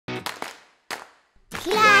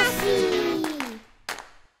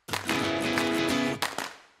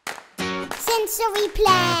Sensory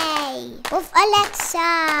Play with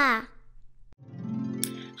Alexa.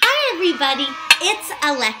 Hi everybody, it's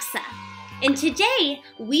Alexa. And today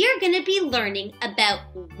we are going to be learning about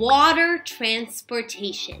water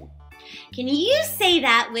transportation. Can you say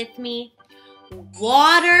that with me?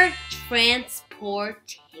 Water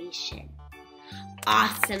transportation.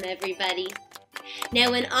 Awesome, everybody.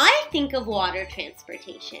 Now, when I think of water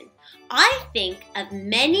transportation, I think of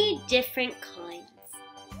many different kinds.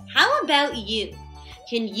 How about you?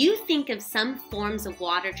 Can you think of some forms of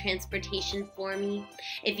water transportation for me?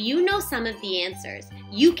 If you know some of the answers,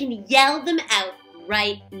 you can yell them out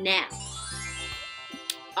right now.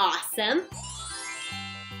 Awesome.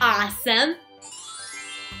 Awesome.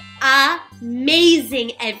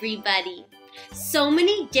 Amazing, everybody. So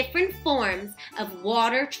many different forms of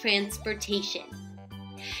water transportation.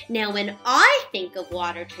 Now, when I think of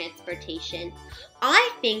water transportation,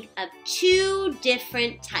 I think of two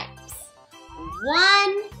different types.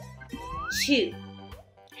 1, 2.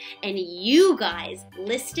 And you guys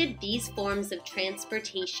listed these forms of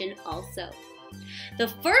transportation also. The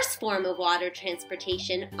first form of water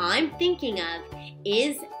transportation I'm thinking of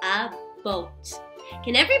is a boat.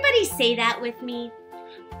 Can everybody say that with me?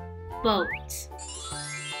 Boat.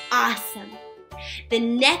 Awesome. The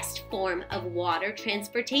next form of water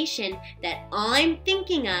transportation that I'm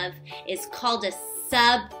thinking of is called a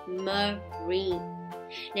submarine.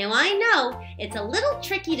 Now I know it's a little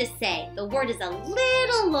tricky to say. The word is a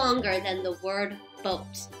little longer than the word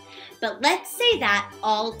boat. But let's say that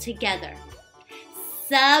all together.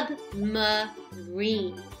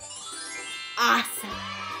 Submarine. Awesome.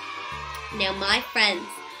 Now my friends,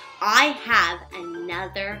 I have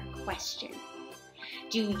another question.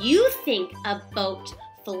 Do you think a boat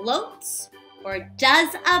floats or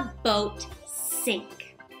does a boat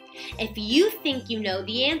sink? If you think you know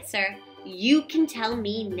the answer, you can tell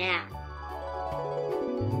me now.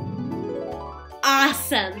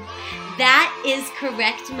 Awesome! That is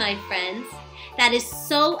correct, my friends. That is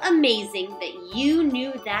so amazing that you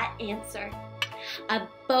knew that answer. A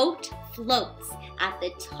boat floats at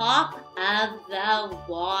the top of the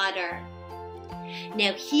water.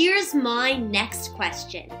 Now here's my next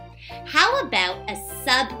question. How about a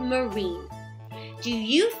submarine? Do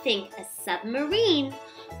you think a submarine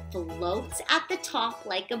floats at the top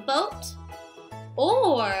like a boat?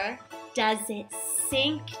 Or does it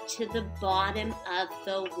sink to the bottom of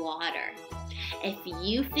the water? If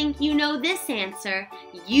you think you know this answer,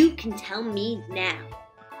 you can tell me now.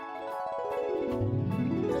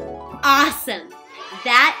 Awesome!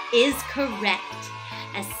 That is correct.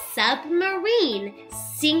 A submarine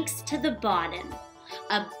sinks to the bottom.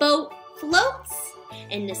 A boat floats,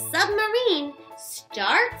 and the submarine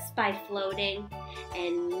starts by floating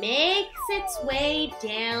and makes its way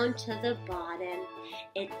down to the bottom.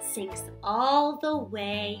 It sinks all the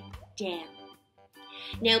way down.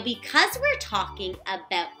 Now, because we're talking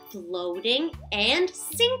about floating and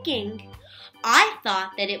sinking, I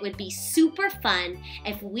thought that it would be super fun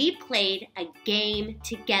if we played a game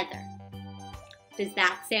together. Does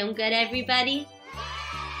that sound good, everybody?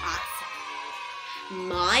 Awesome.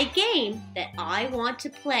 My game that I want to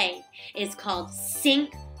play is called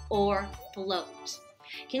Sink or Float.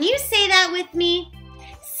 Can you say that with me?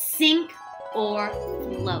 Sink or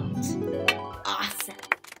float. Awesome.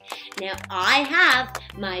 Now I have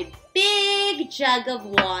my big jug of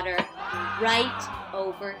water right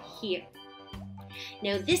over here.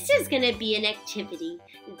 Now this is going to be an activity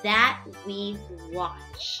that we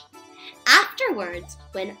watch. Afterwards,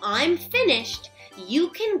 when I'm finished, you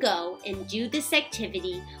can go and do this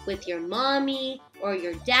activity with your mommy or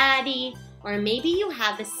your daddy, or maybe you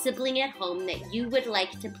have a sibling at home that you would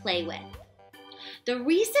like to play with. The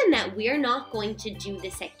reason that we're not going to do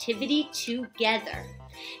this activity together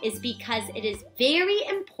is because it is very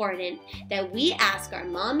important that we ask our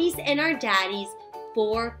mommies and our daddies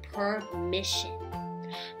for permission.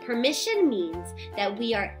 Permission means that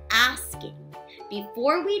we are asking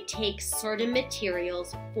before we take certain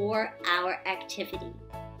materials for our activity.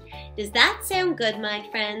 Does that sound good, my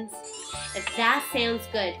friends? If that sounds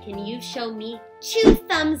good, can you show me 2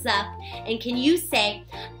 thumbs up and can you say,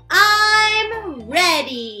 I'm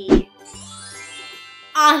ready?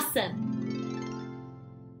 Awesome.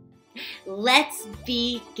 Let's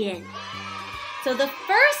begin. So the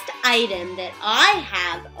first item that I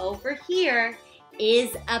have over here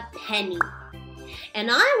is a penny. And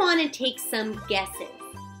I want to take some guesses.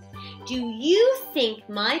 Do you think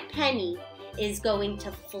my penny is going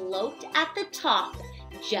to float at the top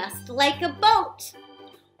just like a boat?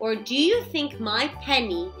 Or do you think my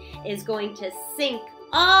penny is going to sink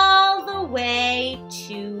all the way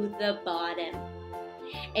to the bottom?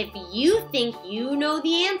 If you think you know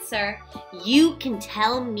the answer, you can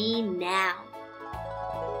tell me now.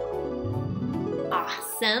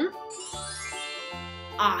 Awesome.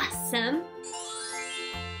 Awesome.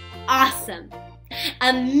 Awesome.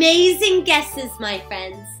 Amazing guesses, my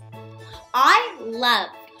friends. I love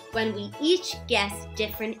when we each guess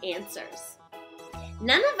different answers.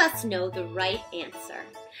 None of us know the right answer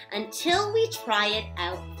until we try it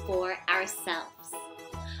out for ourselves.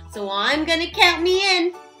 So I'm going to count me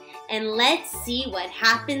in, and let's see what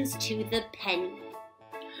happens to the penny.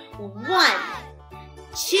 1,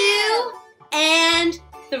 2, and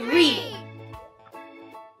 3.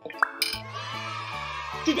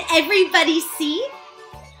 Did everybody see?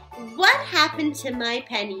 What happened to my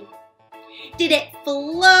penny? Did it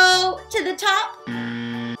float to the top?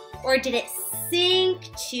 Or did it sink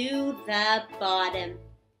to the bottom?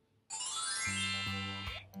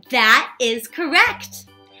 That is correct.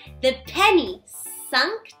 The penny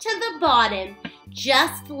sunk to the bottom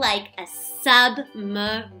just like a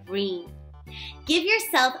submarine. Give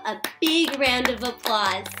yourself a big round of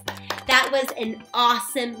applause. That was an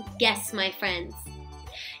awesome guess, my friends.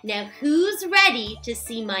 Now, who's ready to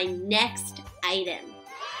see my next item?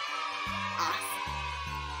 Awesome.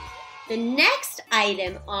 The next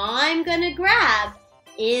item I'm gonna grab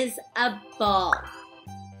is a ball.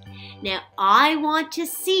 Now, I want to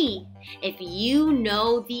see if you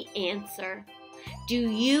know the answer. Do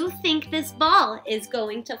you think this ball is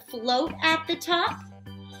going to float at the top?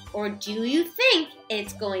 Or do you think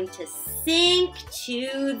it's going to sink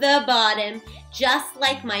to the bottom, just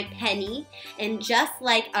like my penny and just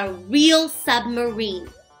like a real submarine?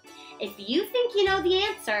 If you think you know the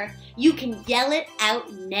answer, you can yell it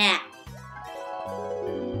out now.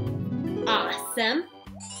 Awesome.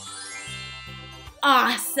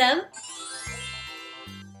 Awesome.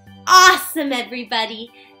 Awesome,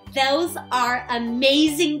 everybody. Those are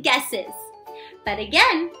amazing guesses. But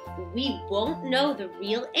again, we won't know the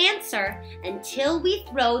real answer until we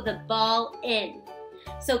throw the ball in.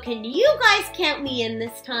 So can you guys count me in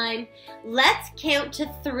this time? Let's count to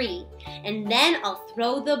 3, and then I'll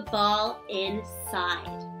throw the ball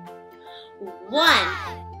inside. 1,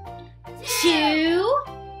 2,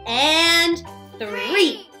 and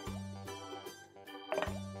 3.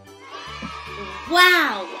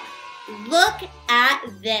 Wow! Look at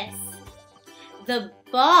this. The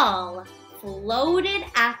ball floated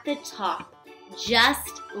at the top,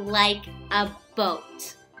 just like a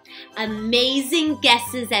boat. Amazing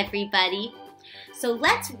guesses, everybody. So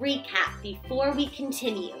let's recap before we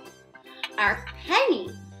continue. Our penny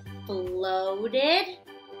floated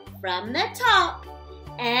from the top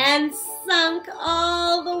and sunk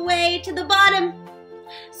all the way to the bottom.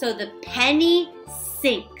 So the penny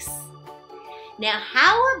sinks. Now,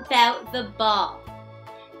 how about the ball?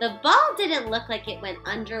 The ball didn't look like it went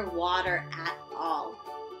underwater at all.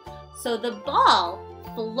 So the ball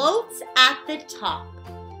floats at the top,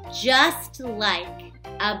 just like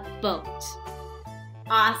a boat.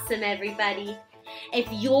 Awesome, everybody. If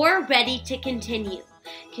you're ready to continue,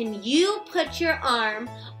 can you put your arm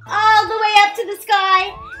all the way up to the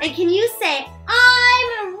sky? And can you say,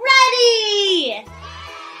 I'm ready?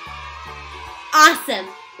 Awesome.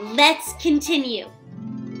 Let's continue.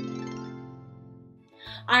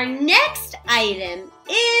 Our next item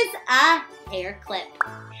is a hair clip.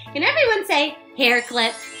 Can everyone say hair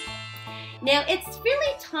clip? Now it's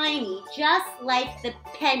really tiny, just like the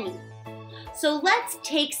penny. So let's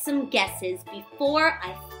take some guesses before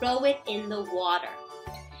I throw it in the water.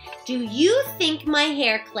 Do you think my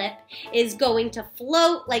hair clip is going to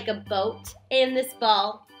float like a boat in this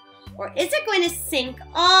ball? Or is it going to sink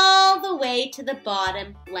all the way to the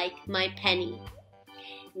bottom like my penny?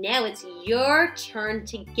 Now it's your turn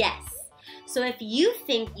to guess. So if you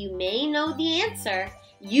think you may know the answer,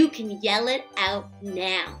 you can yell it out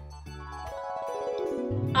now.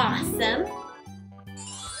 Awesome.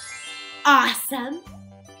 Awesome.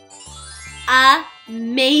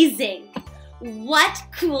 Amazing. What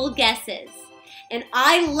cool guesses. And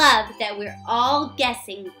I love that we're all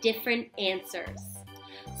guessing different answers.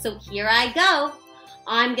 So here I go.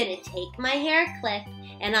 I'm going to take my hair clip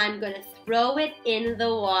and I'm going to throw it in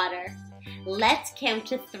the water. Let's count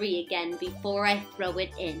to 3 again before I throw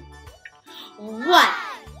it in. 1,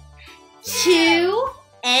 2,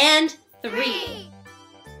 and 3.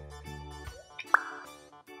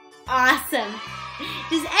 Awesome.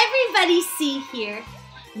 Does everybody see here?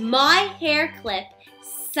 My hair clip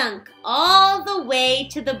sunk all the way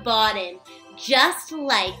to the bottom, just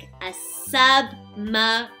like a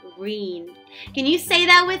submarine. Can you say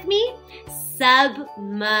that with me?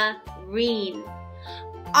 Submarine.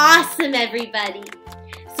 Awesome, everybody.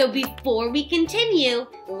 So So before we continue,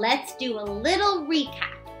 let's do a little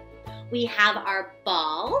recap. We have our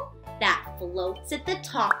ball that floats at the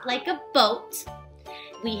top like a boat.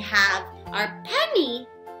 We have our penny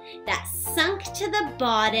that sunk to the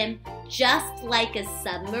bottom just like a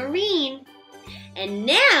submarine. And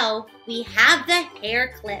now we have the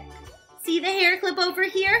hair clip. See the hair clip over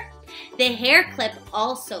here? The hair clip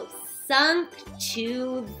also sunk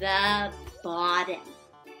to the bottom.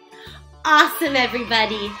 Awesome,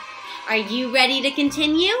 everybody. Are you ready to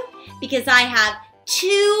continue? Because I have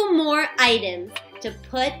 2 more items to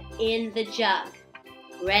put in the jug.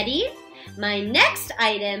 Ready? My next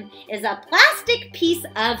item is a plastic piece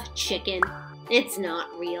of chicken. It's not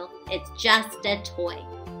real. It's just a toy.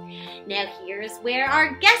 Now here's where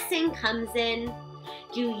our guessing comes in.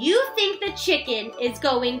 Do you think the chicken is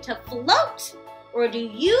going to float? Or do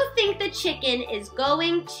you think the chicken is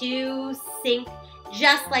going to sink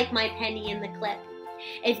just like my penny in the clip?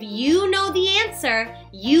 If you know the answer,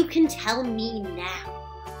 you can tell me now.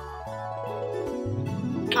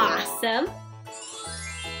 Awesome.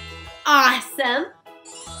 Awesome.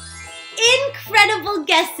 Incredible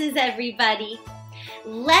guesses, everybody.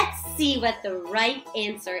 Let's see what the right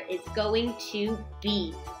answer is going to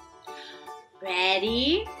be.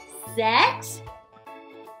 Ready, set,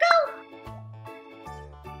 go.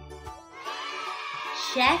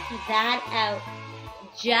 Check that out.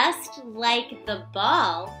 Just like the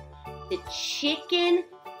ball, the chicken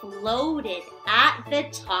floated at the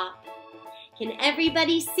top. Can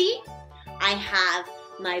everybody see? I have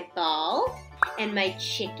my ball and my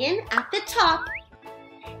chicken at the top,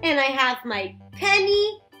 and I have my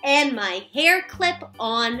penny and my hair clip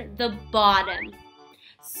on the bottom.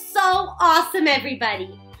 So awesome,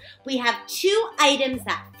 everybody. We have 2 items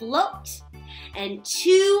that float and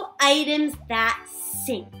 2 items that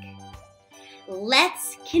sink.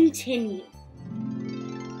 Let's continue.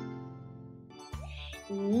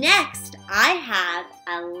 Next, I have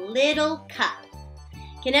a little cup.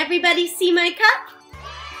 Can everybody see my cup?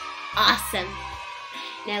 Awesome.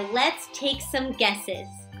 Now let's take some guesses.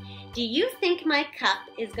 Do you think my cup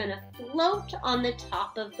is going to float on the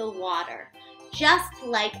top of the water, just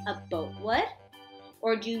like a boat would?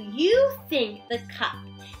 Or do you think the cup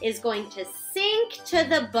is going to sink to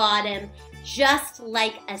the bottom, just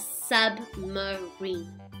like a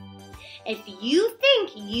submarine? If you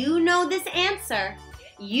think you know this answer,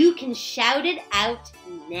 you can shout it out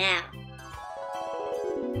now.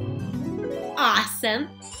 Awesome.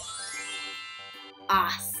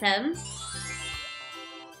 Awesome.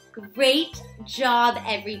 Great job,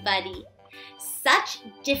 everybody. Such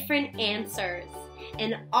different answers,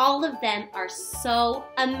 and all of them are so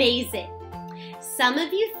amazing. Some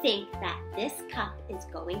of you think that this cup is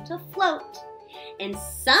going to float, and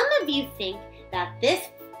some of you think that this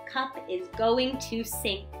cup is going to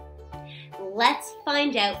sink. Let's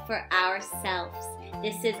find out for ourselves.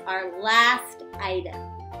 This is our last item.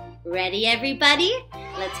 Ready, everybody?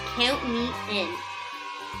 Let's count me in.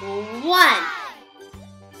 1,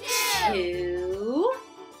 2,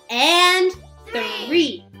 and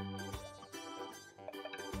 3.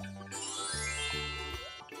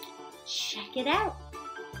 Check it out.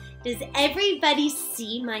 Does everybody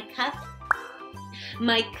see my cup?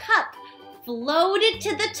 My cup floated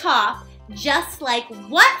to the top just like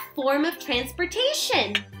what form of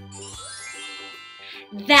transportation?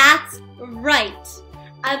 That's right.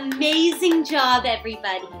 Amazing job,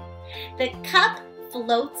 everybody. The cup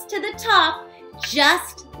floats to the top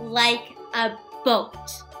just like a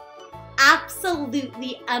boat.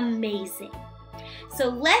 Absolutely amazing. So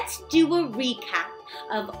let's do a recap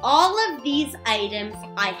of all of these items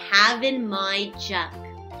I have in my jug.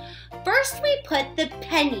 First, we put the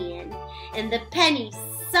penny in, and the penny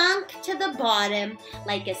sunk to the bottom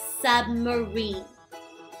like a submarine.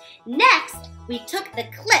 Next, we took the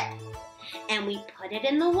clip and we put it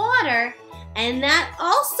in the water, and that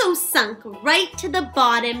also sunk right to the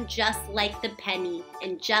bottom just like the penny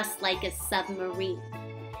and just like a submarine.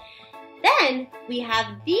 Then we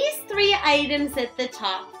have these 3 items at the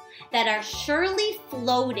top that are surely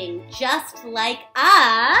floating just like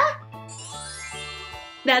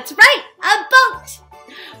that's right, a boat.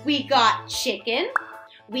 We got chicken,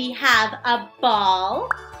 we have a ball,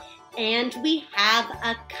 and we have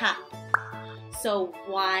a cup. So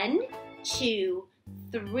 1, 2,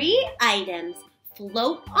 3 items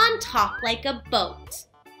float on top like a boat.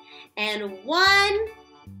 And 1,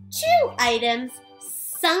 2 items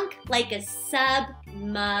sunk like a submarine.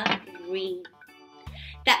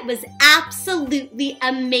 That was absolutely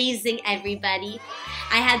amazing, everybody.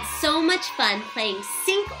 I had so much fun playing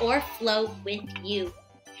Sink or Float with you.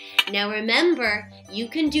 Now remember, you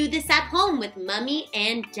can do this at home with Mommy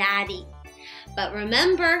and Daddy. But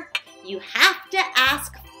remember, you have to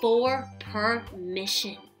ask for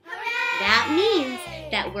permission. That means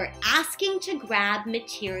that we're asking to grab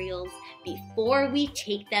materials before we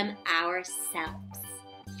take them ourselves.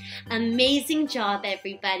 Amazing job,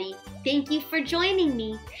 everybody. Thank you for joining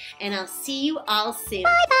me, and I'll see you all soon.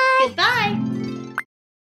 Bye-bye. Goodbye.